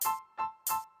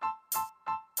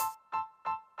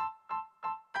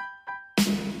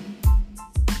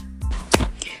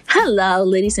Hello,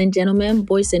 ladies and gentlemen,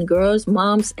 boys and girls,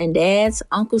 moms and dads,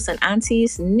 uncles and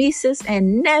aunties, nieces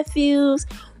and nephews.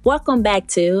 Welcome back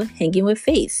to Hanging with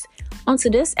Faith. On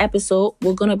today's episode,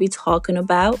 we're going to be talking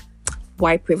about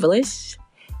white privilege,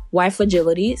 white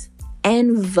fragilities,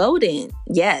 and voting.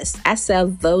 Yes, I said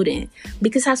voting.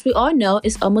 Because as we all know,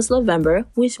 it's almost November,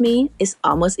 which means it's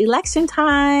almost election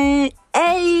time.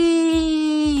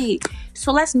 Hey!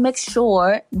 So let's make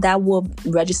sure that we'll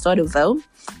register to vote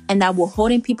and that we're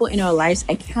holding people in our lives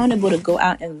accountable to go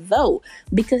out and vote,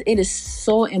 because it is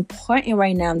so important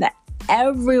right now that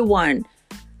everyone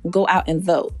go out and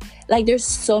vote. Like, there's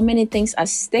so many things at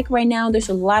stake right now. There's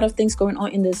a lot of things going on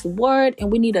in this world,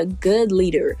 and we need a good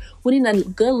leader. We need a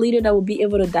good leader that will be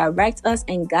able to direct us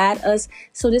and guide us.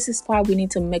 So this is why we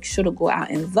need to make sure to go out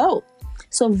and vote.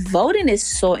 So voting is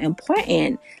so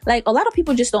important. Like, a lot of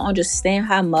people just don't understand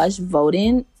how much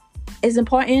voting is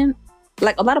important.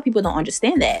 Like, a lot of people don't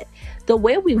understand that. The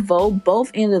way we vote,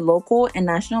 both in the local and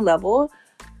national level,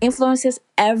 influences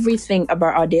everything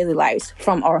about our daily lives,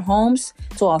 from our homes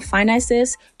to our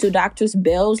finances to doctor's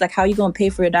bills, like how you're going to pay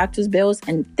for your doctor's bills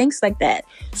and things like that.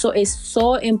 So it's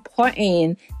so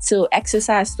important to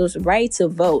exercise those rights to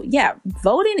vote. Yeah,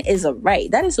 voting is a right.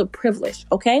 That is a privilege,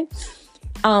 okay?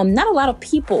 Not a lot of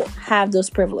people have those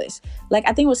privileges. Like,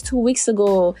 I think it was 2 weeks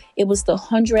ago, it was the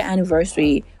 100th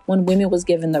anniversary when women was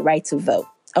given the right to vote.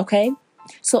 Okay.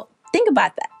 So think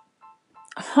about that.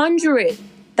 100.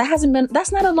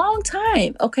 That's not a long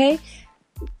time. Okay.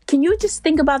 Can you just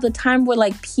think about the time where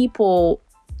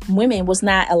women was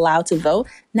not allowed to vote,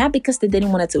 not because they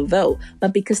didn't want to vote,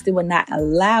 but because they were not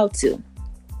allowed to.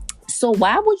 So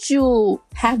why would you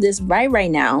have this right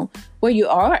now where you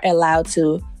are allowed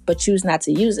to, but choose not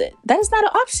to use it? That is not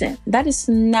an option. That is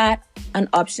not an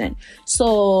option.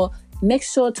 So make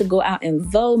sure to go out and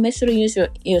vote. Make sure to use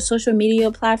your social media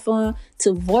platform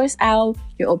to voice out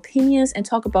your opinions and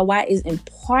talk about why it's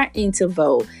important to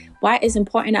vote. Why it's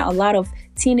important that a lot of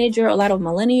teenagers, a lot of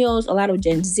millennials, a lot of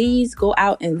Gen Zs go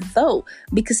out and vote,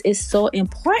 because it's so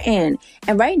important.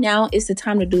 And right now is the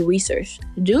time to do research.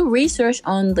 Do research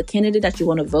on the candidate that you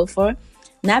want to vote for.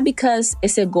 Not because it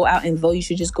said go out and vote, you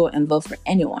should just go and vote for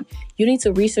anyone. You need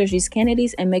to research these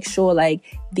candidates and make sure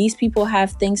these people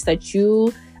have things that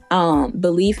you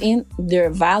believe in, their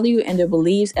value and their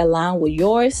beliefs align with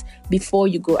yours before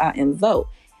you go out and vote.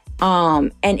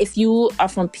 And if you are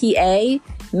from PA,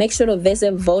 make sure to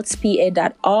visit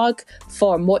votespa.org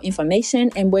for more information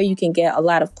and where you can get a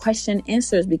lot of question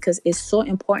answers, because it's so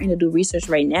important to do research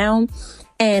right now.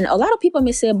 And a lot of people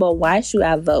may say, but why should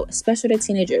I vote? Especially the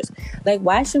teenagers. Like,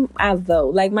 why should I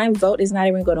vote? Like, my vote is not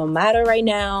even going to matter right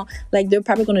now. Like, they're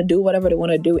probably going to do whatever they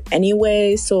want to do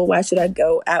anyway. So why should I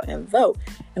go out and vote?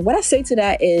 And what I say to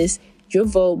that is, your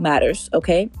vote matters,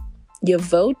 okay? Your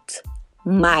vote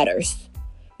matters.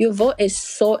 Your vote is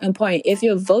so important. If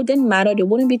your vote didn't matter, they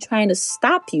wouldn't be trying to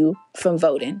stop you from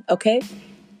voting, okay?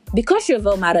 Because your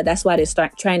vote matters, that's why they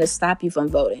start trying to stop you from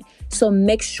voting. So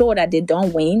make sure that they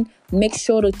don't win. Make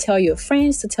sure to tell your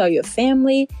friends, to tell your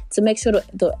family, to make sure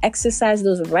to exercise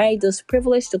those rights, those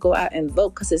privileges to go out and vote,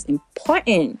 because it's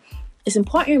important. It's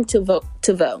important to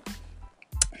vote.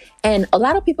 And a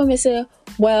lot of people may say,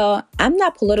 well, I'm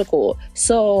not political,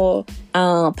 so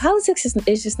politics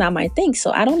is just not my thing,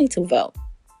 so I don't need to vote.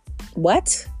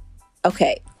 What?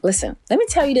 Okay, listen, let me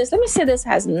tell you this. Let me say this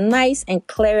as nice and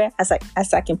clear as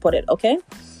I can put it, okay?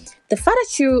 The fact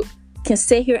that you can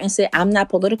sit here and say, I'm not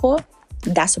political,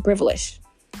 that's a privilege.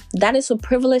 That is a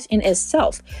privilege in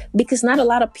itself, because not a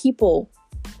lot of people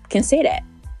can say that.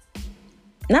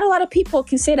 Not a lot of people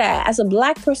can say that. As a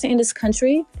Black person in this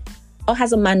country, or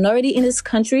as a minority in this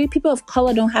country, people of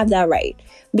color don't have that right,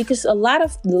 because a lot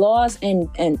of laws and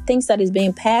things that is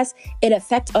being passed, it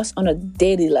affects us on a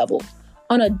daily level.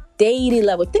 On a daily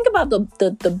level. Think about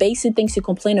the basic things you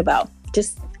complain about,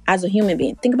 just as a human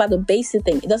being. Think about the basic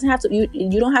thing. It doesn't have to,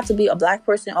 you don't have to be a Black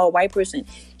person or a white person.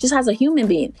 Just as a human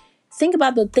being. Think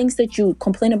about the things that you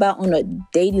complain about on a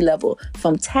daily level,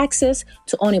 from taxes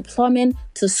to unemployment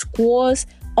to schools,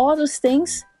 all those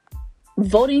things.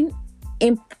 Voting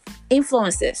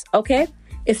influences, okay?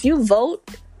 If you vote,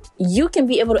 you can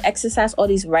be able to exercise all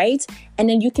these rights, and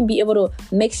then you can be able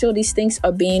to make sure these things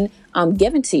are being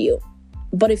given to you.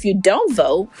 But if you don't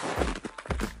vote,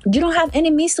 you don't have any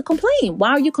means to complain. Why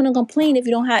are you going to complain if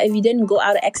you didn't go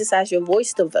out and exercise your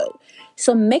voice to vote?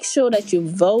 So make sure that you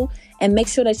vote, and make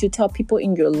sure that you tell people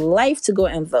in your life to go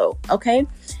and vote, okay?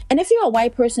 And if you're a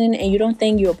white person and you don't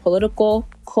think you're political,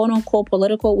 quote unquote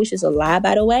political, which is a lie,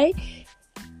 by the way,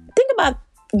 think about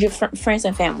your friends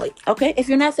and family, okay? If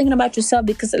you're not thinking about yourself,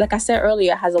 because like I said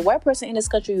earlier, as a white person in this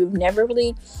country, you've never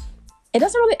really it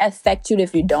doesn't really affect you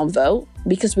if you don't vote,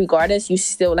 because regardless, you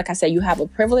still, like I said, you have a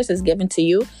privilege that's given to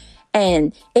you.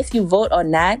 And if you vote or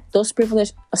not, those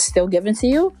privileges are still given to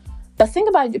you. But think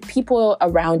about the people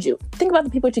around you. Think about the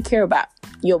people that you care about.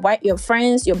 Your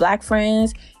friends, your Black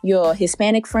friends, your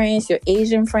Hispanic friends, your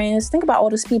Asian friends. Think about all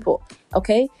those people,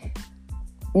 okay?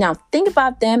 Now, think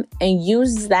about them and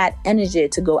use that energy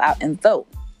to go out and vote,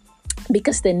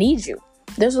 because they need you.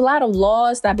 There's a lot of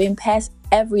laws that are being passed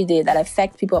every day that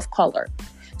affect people of color.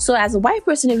 So as a white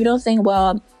person, if you don't think,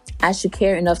 well, I should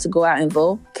care enough to go out and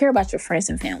vote, care about your friends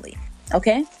and family,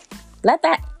 okay? Let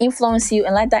that influence you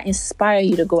and let that inspire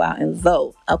you to go out and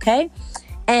vote, okay?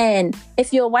 And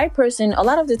if you're a white person, a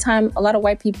lot of the time, a lot of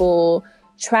white people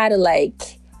try to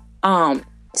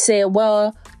say,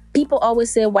 well, people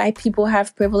always say white people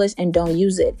have privilege and don't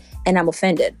use it. And I'm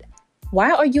offended.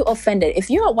 Why are you offended? If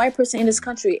you're a white person in this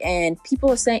country and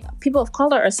people of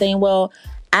color are saying, well,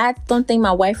 I don't think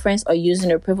my white friends are using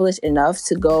their privilege enough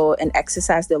to go and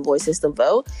exercise their voices to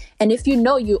vote. And if you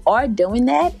know you are doing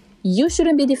that, you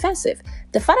shouldn't be defensive.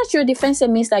 The fact that you're defensive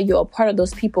means that you're a part of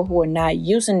those people who are not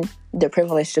using their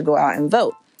privilege to go out and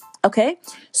vote. Okay?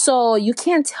 So you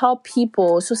can't tell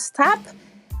people. So stop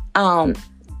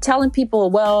telling people,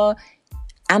 well,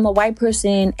 I'm a white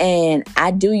person and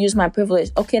I do use my privilege.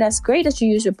 Okay, that's great that you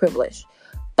use your privilege.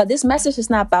 But this message is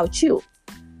not about you.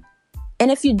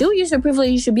 And if you do use your privilege,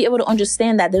 you should be able to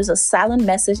understand that there's a silent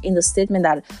message in the statement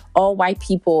that all white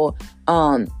people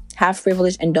have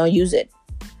privilege and don't use it.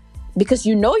 Because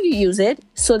you know you use it,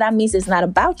 so that means it's not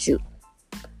about you.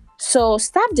 So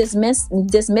stop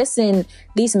dismissing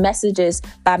these messages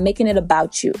by making it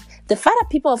about you. The fact that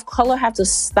people of color have to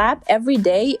stop every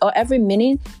day or every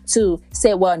minute to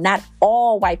say, well, not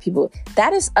all white people,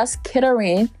 that is us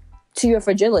catering to your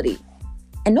fragility.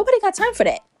 And nobody got time for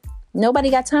that. Nobody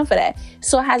got time for that.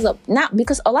 So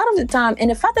because a lot of the time, and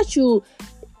the fact that you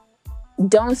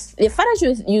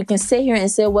can sit here and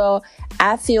say, well,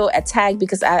 I feel attacked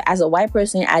because as a white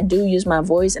person, I do use my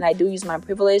voice and I do use my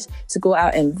privilege to go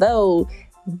out and vote.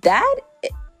 That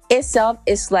itself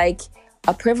is like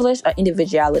a privilege or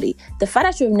individuality. The fact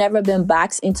that you've never been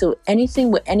boxed into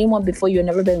anything with anyone before, you've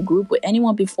never been grouped with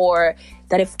anyone before,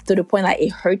 that if to the point like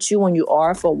it hurts you when you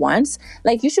are for once,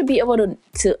 like you should be able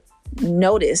to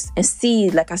notice and see,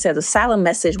 like I said, the silent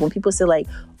message when people say like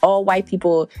all white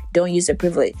people don't use their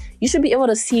privilege. You should be able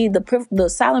to see the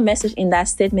silent message in that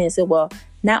statement and say, well,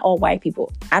 not all white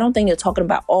people. I don't think you're talking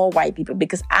about all white people,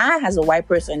 because I, as a white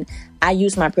person, I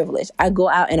use my privilege. I go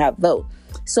out and I vote.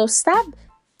 So stop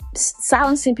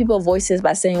silencing people's voices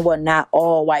by saying, well, not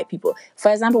all white people.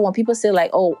 For example, when people say like,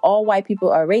 oh, all white people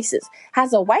are racist.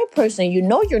 As a white person, you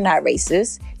know you're not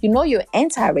racist. You know you're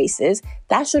anti-racist.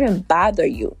 That shouldn't bother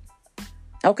you.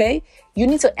 Okay? You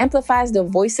need to amplify the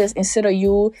voices instead of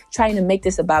you trying to make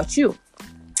this about you.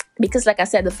 Because like I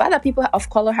said, the fact that people of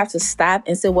color have to stop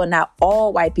and say, well, not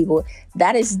all white people,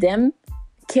 that is them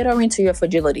catering to your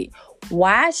fragility.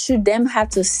 Why should them have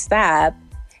to stop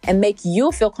and make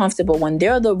you feel comfortable when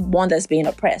they're the one that's being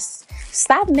oppressed?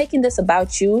 Stop making this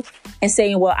about you and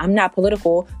saying, well, I'm not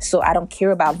political, so I don't care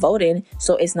about voting,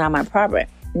 so it's not my problem.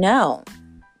 No.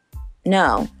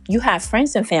 You have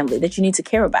friends and family that you need to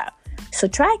care about. So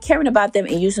try caring about them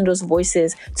and using those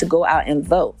voices to go out and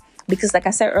vote. Because like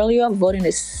I said earlier, voting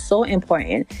is so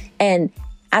important. And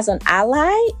as an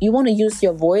ally, you want to use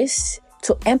your voice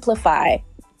to amplify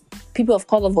people of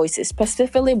color voices,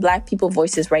 specifically Black people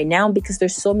voices right now, because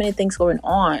there's so many things going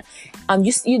on.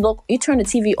 You turn the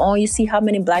TV on, you see how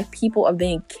many Black people are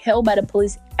being killed by the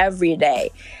police every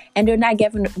day, and they're not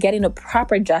getting the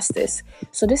proper justice.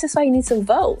 So this is why you need to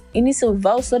vote. You need to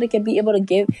vote so they can be able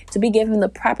to be given the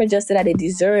proper justice that they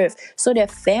deserve, so their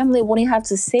family won't have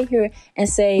to sit here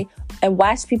and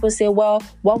watch people say, well,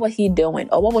 what was he doing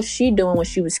or what was she doing when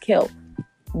she was killed?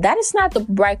 That is not the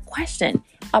right question.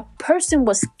 A person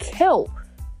was killed,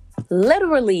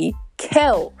 literally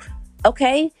killed.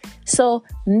 Okay? So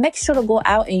make sure to go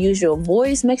out and use your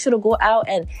voice. Make sure to go out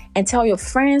and tell your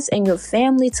friends and your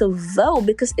family to vote,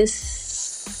 because it's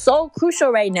so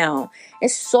crucial right now.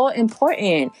 It's so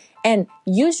important. And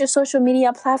use your social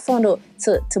media platform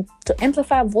to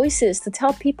amplify voices, to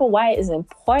tell people why it is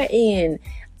important.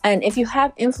 And if you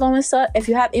have influencers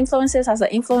as an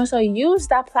influencer, use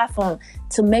that platform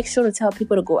to make sure to tell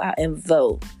people to go out and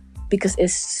vote, because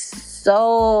it's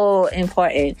so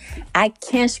important. I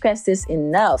can't stress this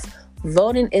enough.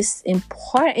 Voting is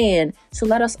important. So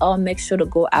let us all make sure to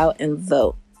go out and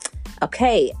vote.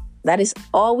 Okay, that is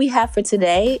all we have for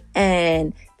today.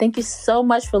 And thank you so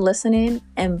much for listening.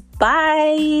 And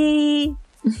bye.